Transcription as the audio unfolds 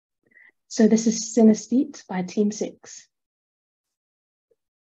So this is Synesthetes by Team 6.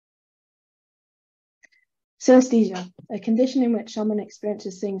 Synesthesia, a condition in which someone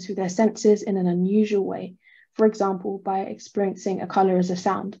experiences things through their senses in an unusual way, for example, by experiencing a colour as a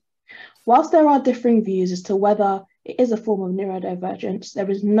sound. Whilst there are differing views as to whether it is a form of neurodivergence, there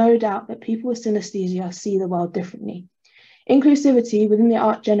is no doubt that people with synesthesia see the world differently. Inclusivity within the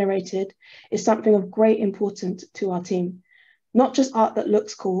art generated is something of great importance to our team. Not just art that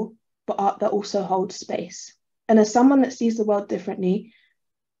looks cool, but art that also holds space. And as someone that sees the world differently,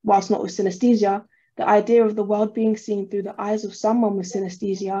 whilst not with synesthesia, the idea of the world being seen through the eyes of someone with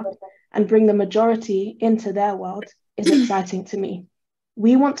synesthesia and bring the majority into their world is exciting to me.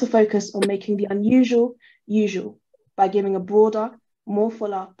 We want to focus on making the unusual usual by giving a broader, more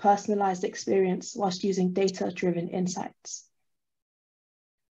fuller, personalized experience whilst using data-driven insights.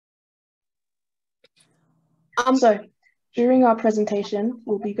 So during our presentation,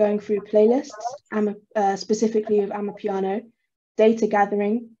 we'll be going through playlists, specifically with Amapiano, data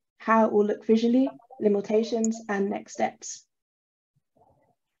gathering, how it will look visually, limitations, and next steps.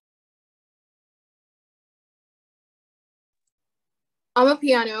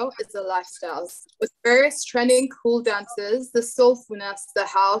 Amapiano is a lifestyle with various trending cool dances, the soulfulness, the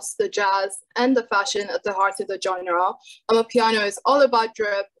house, the jazz, and the fashion at the heart of the genre. Amapiano is all about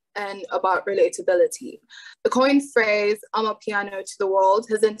drip and about relatability. The coined phrase Amapiano to the world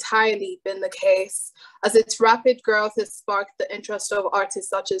has entirely been the case, as its rapid growth has sparked the interest of artists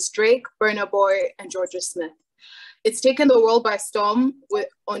such as Drake, Burna Boy, and Georgia Smith. It's taken the world by storm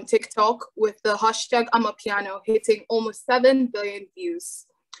on TikTok, with the hashtag Amapiano hitting almost 7 billion views.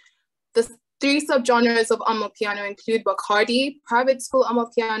 The three subgenres of Amapiano include Bacardi, private school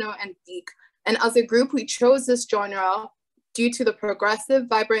Amapiano, and Beak. And as a group, we chose this genre due to the progressive,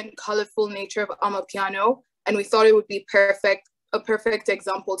 vibrant, colorful nature of Amapiano, and we thought it would be a perfect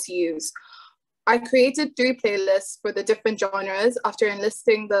example to use. I created 3 playlists for the different genres after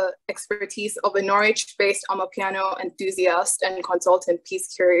enlisting the expertise of a Norwich-based Amapiano enthusiast and consultant,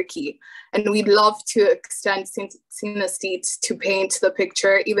 Peace Kiriaki. And we'd love to extend Synesthetes to paint the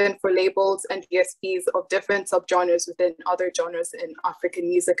picture, even for labels and DSPs of different subgenres within other genres in African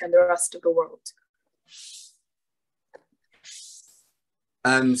music and the rest of the world.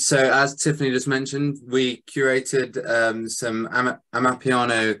 So as Tiffany just mentioned, we curated some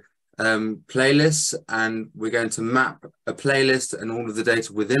Amapiano playlists, and we're going to map a playlist and all of the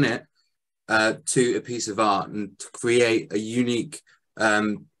data within it to a piece of art and to create a unique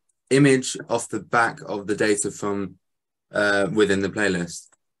image off the back of the data from within the playlist.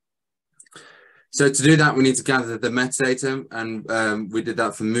 So to do that, we need to gather the metadata, and we did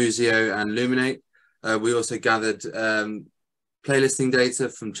that for Museo and Luminate. We also gathered playlisting data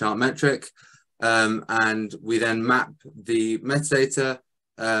from Chartmetric, and we then map the metadata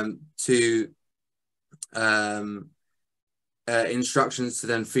to instructions to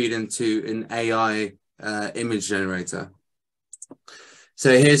then feed into an AI image generator.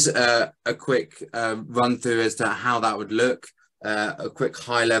 So here's a quick run through as to how that would look. A quick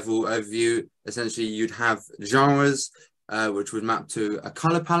high level overview. Essentially, you'd have genres, which would map to a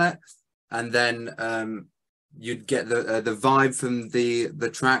color palette, and then you'd get the vibe from the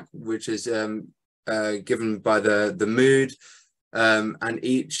track, which is given by the mood. And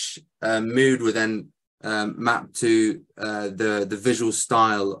each mood would then map to the visual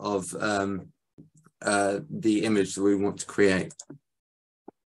style of the image that we want to create.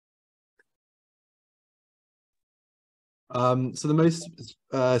 So the most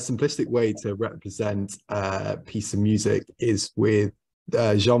simplistic way to represent a piece of music is with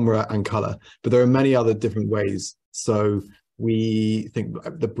genre and color, but there are many other different ways. So we think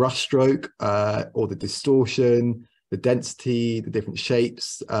the brushstroke or the distortion, the density, the different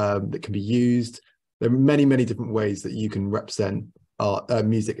shapes that can be used. There are many, many different ways that you can represent art,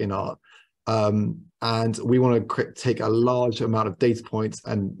 music in art. And we want to take a large amount of data points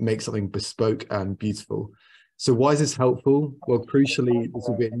and make something bespoke and beautiful. So why is this helpful? Well, crucially, this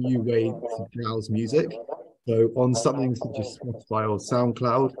will be a new way to browse music. So on something such as Spotify or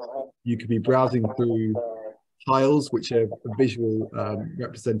SoundCloud, you could be browsing through tiles, which are a visual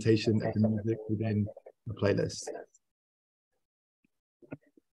representation of the music within the playlist.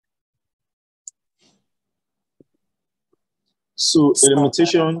 So the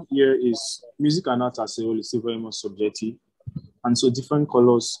limitation here is music and art as a whole is very much subjective. And so different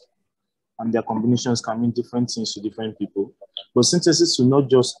colors and their combinations can mean different things to different people. But synthesis will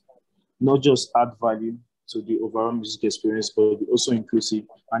not just add value to the overall music experience, but be also inclusive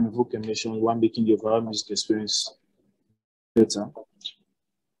and evoke emotion while making the overall music experience better.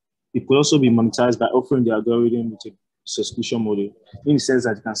 It could also be monetized by offering the algorithm with a subscription model, in the sense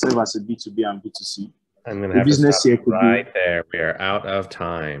that it can serve as a B2B and B2C. I'm going to The have business to here stop could right be there. We are out of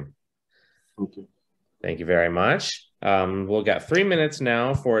time. okay. Thank you very much. We'll get 3 minutes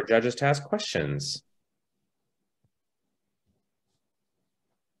now for judges to ask questions.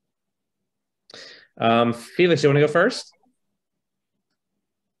 Felix, you want to go first?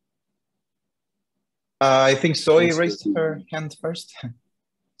 I think Zoe raised her hand first.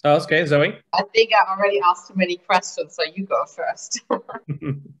 Oh, okay, Zoe. I think I already asked too many questions, so you go first.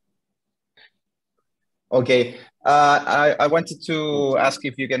 Okay, I wanted to ask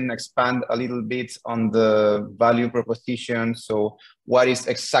if you can expand a little bit on the value proposition. So what is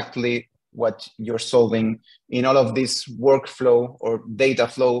exactly what you're solving in all of this workflow or data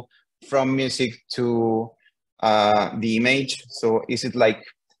flow from music to the image? So is it like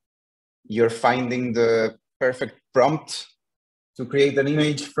you're finding the perfect prompt to create an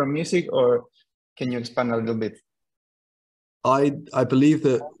image from music, or can you expand a little bit? I believe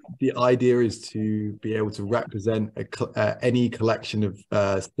that the idea is to be able to represent any collection of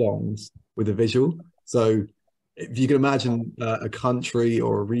songs with a visual. So if you can imagine a country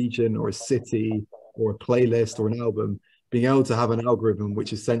or a region or a city or a playlist or an album, being able to have an algorithm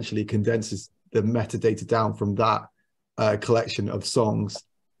which essentially condenses the metadata down from that collection of songs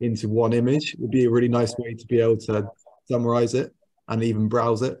into one image would be a really nice way to be able to summarize it and even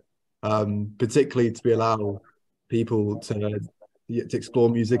browse it, particularly to allow people to explore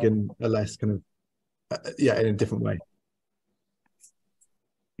music in a less kind of in a different way.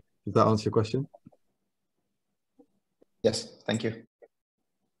 Does that answer your question? Yes, thank you.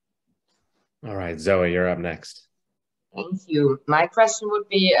 All right, Zoe, you're up next. Thank you. My question would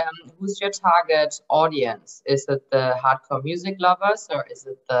be, who's your target audience? Is it the hardcore music lovers or is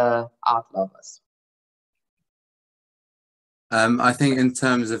it the art lovers? I think in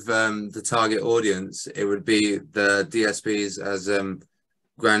terms of the target audience, it would be the DSPs, as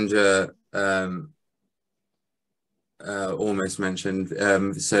Grandeur almost mentioned.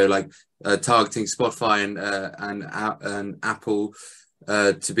 So like targeting Spotify and Apple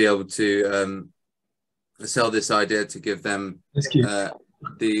to be able to sell this idea, to give them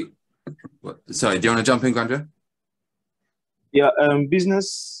sorry, do you want to jump in, Grandeur? Yeah, the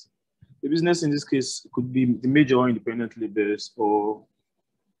business in this case could be the major or independent labels, or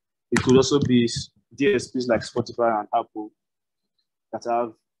it could also be DSPs like Spotify and Apple that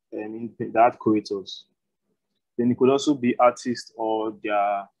have creators. Then it could also be artists or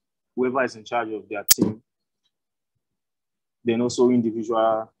whoever is in charge of their team. Then also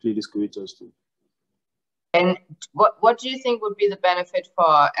individual playlist creators too. And what do you think would be the benefit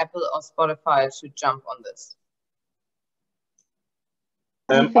for Apple or Spotify to jump on this?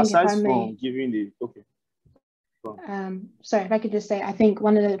 Aside from giving the sorry, if I could just say, I think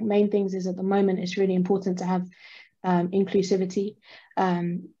one of the main things is at the moment it's really important to have inclusivity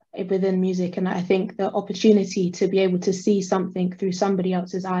within music, and I think the opportunity to be able to see something through somebody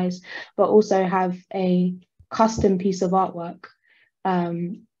else's eyes, but also have a custom piece of artwork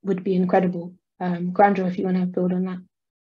would be incredible. Grandeur, if you want to build on that.